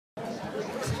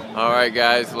Alright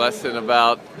guys, less than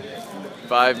about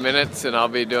 5 minutes and I'll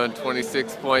be doing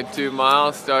 26.2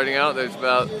 miles starting out. There's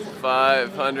about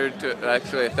 500 to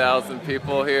actually 1,000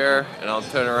 people here, and I'll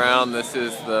turn around. This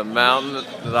is the mountain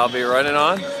that I'll be running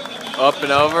on, up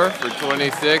and over for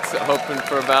 26, hoping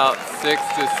for about 6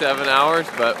 to 7 hours,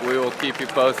 but we will keep you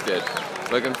posted.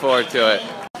 Looking forward to it.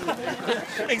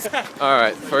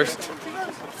 Alright, first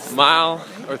mile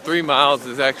or 3 miles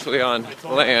is actually on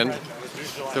land,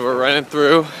 so we're running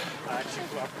through.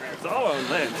 It's all on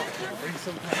land.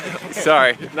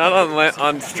 Sorry, not on land,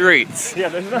 on streets. Yeah,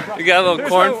 there's no. We got little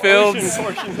cornfields,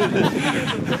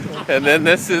 and then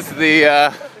this is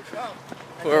the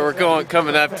where we're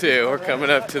coming up to. We're coming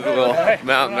up to the little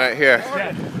mountain right here.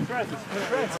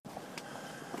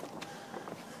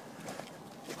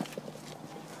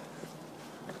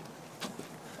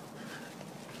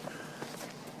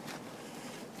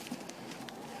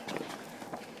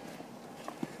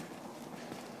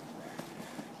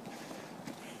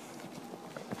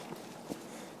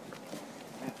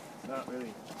 Not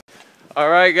really. All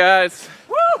right, guys.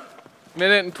 Woo!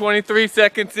 Minute and 23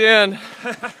 seconds in.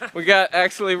 We got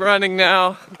actually running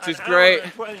now, which is great.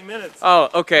 An hour and 20 minutes. Oh,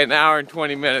 okay, an hour and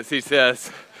 20 minutes, he says.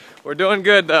 We're doing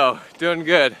good, though. Doing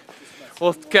good.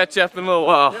 We'll catch up in a little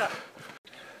while. Yeah.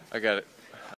 I got it.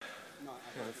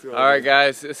 All right,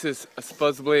 guys. This is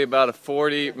supposedly about a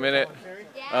 40-minute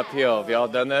uphill. Have y'all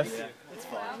done this? It's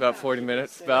fun. About 40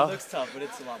 minutes, Val? It looks tough, but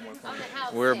it's a lot more fun.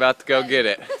 We're about to go get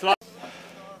it. Good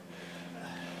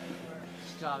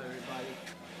job, everybody.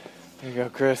 There you go,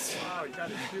 Chris. Wow, he got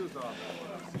his shoes off.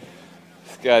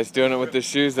 This guy's doing it with his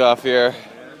shoes off here.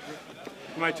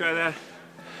 You might try that.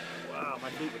 Wow,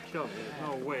 my feet would kill me. There's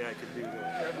no way I could do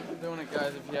that. Careful for doing it,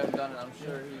 guys. If you haven't done it, I'm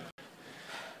sure he's...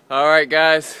 All right,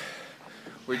 guys.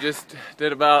 We just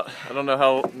did about, I don't know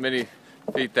how many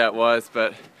feet that was,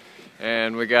 but,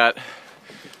 and we got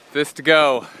this to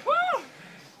go. Woo!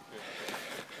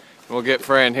 We'll get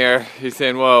Fran here. He's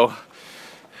saying, whoa.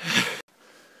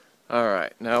 All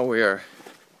right, now we are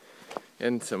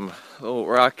in some little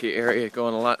rocky area,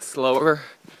 going a lot slower,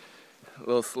 a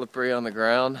little slippery on the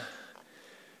ground.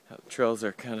 The trails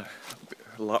are kind of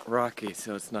a lot rocky,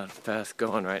 so it's not fast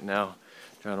going right now.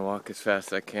 Trying to walk as fast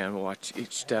as I can, watch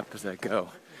each step as I go.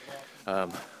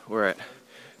 We're at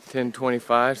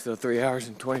 10:25, so 3 hours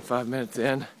and 25 minutes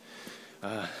in.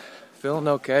 Feeling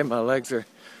okay. My legs are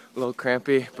a little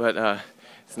crampy, but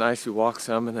it's nice to walk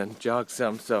some and then jog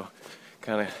some, so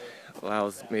kind of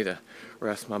allows me to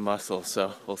rest my muscles.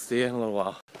 So we'll see you in a little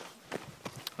while.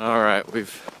 All right,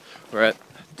 we're at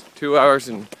 2 hours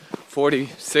and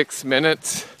 46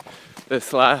 minutes.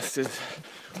 This last is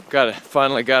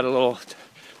finally got a little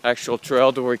actual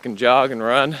trail to where we can jog and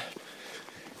run.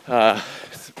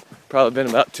 It's probably been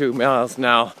about 2 miles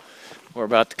now. We're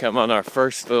about to come on our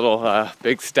first little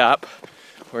big stop.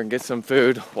 We're gonna get some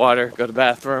food, water, go to the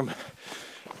bathroom.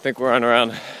 I think we're on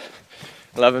around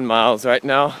 11 miles right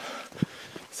now.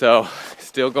 So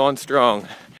still going strong.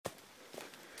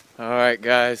 All right,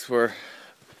 guys, we're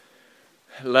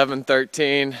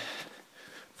 11:13,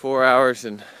 4 hours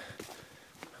and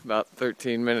about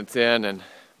 13 minutes in, and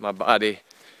my body,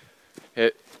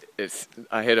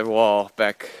 I hit a wall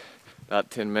back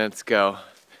about 10 minutes ago.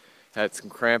 Had some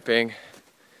cramping,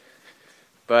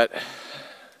 but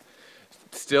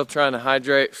still trying to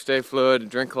hydrate, stay fluid,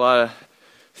 drink a lot of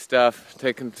stuff,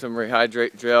 taking some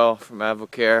rehydrate gel from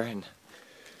Avocare, and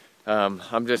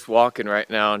I'm just walking right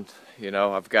now, and you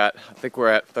know, I think we're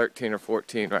at 13 or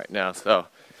 14 right now, so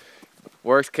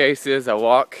worst case is I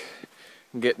walk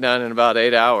and get done in about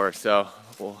 8 hours, so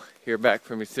we'll hear back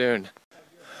from you soon.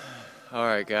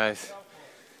 Alright guys,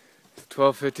 it's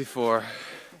 12:54.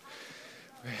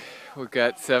 We've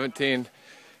got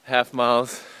 17.5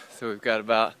 miles, so we've got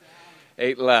about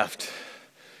 8 left.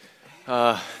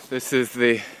 This is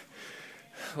the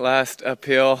last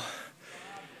uphill.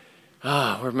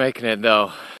 We're making it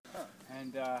though.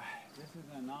 And this is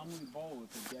an anomaly bowl.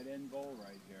 It's a dead-end bowl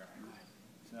right here.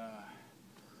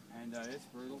 It's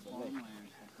fertile farmland.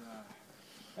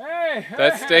 Hey!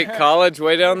 That's State College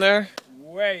way down there?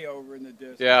 Way over in the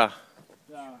distance. Yeah.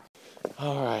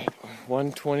 Alright,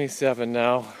 127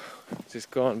 now.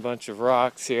 Just going a bunch of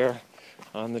rocks here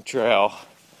on the trail.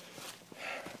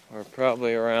 We're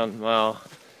probably around mile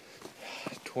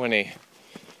 20,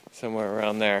 somewhere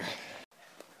around there.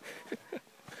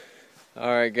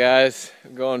 Alright guys,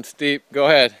 going steep, go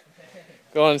ahead.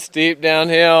 Going steep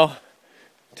downhill,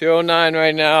 209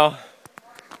 right now.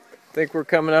 I think we're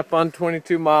coming up on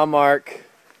 22-mile mark.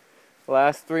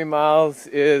 Last 3 miles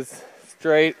is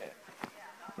straight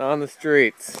on the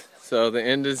streets, so the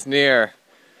end is near.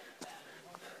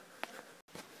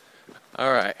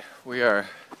 Alright, we are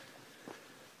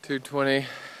 2:20.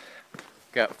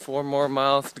 Got 4 more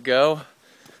miles to go.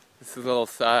 This is a little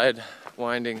side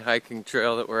winding hiking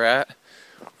trail that we're at.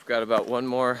 We've got about one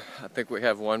more, I think we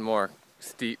have one more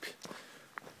steep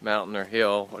mountain or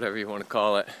hill, whatever you want to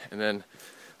call it. And then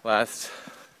last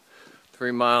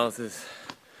 3 miles is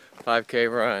 5K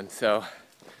run. So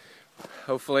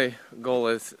hopefully the goal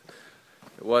is,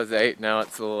 it was 8, now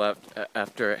it's a little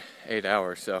after 8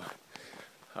 hours. So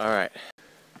alright,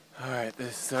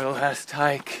 this is our last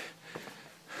hike.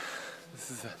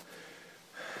 This is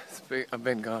I've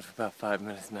been gone for about 5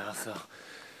 minutes now, so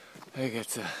I think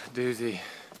it's a doozy.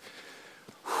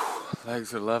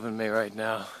 Legs are loving me right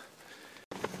now.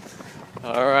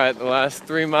 Alright, the last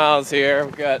 3 miles here.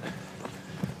 We've got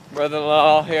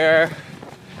brother-in-law here,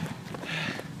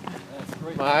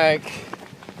 Mike,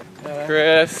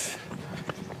 Chris.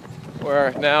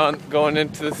 We're now going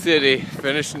into the city,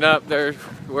 finishing up there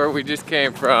where we just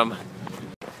came from.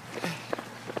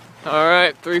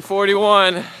 Alright,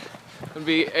 3:41. It'll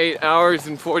be 8 hours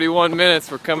and 41 minutes.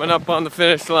 We're coming up on the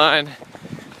finish line.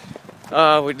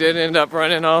 We did end up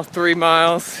running all 3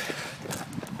 miles.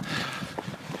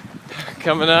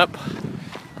 Coming up.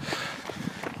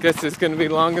 Guess it's going to be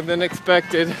longer than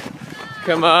expected.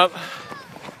 Come up.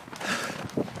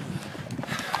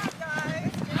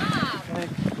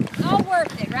 All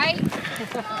worth it, right?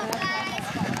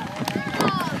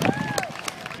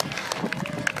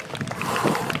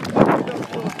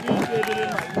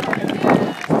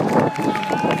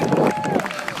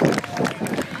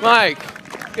 Mike,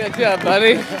 good job,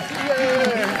 buddy.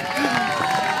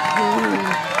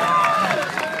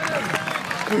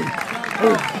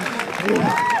 Yeah.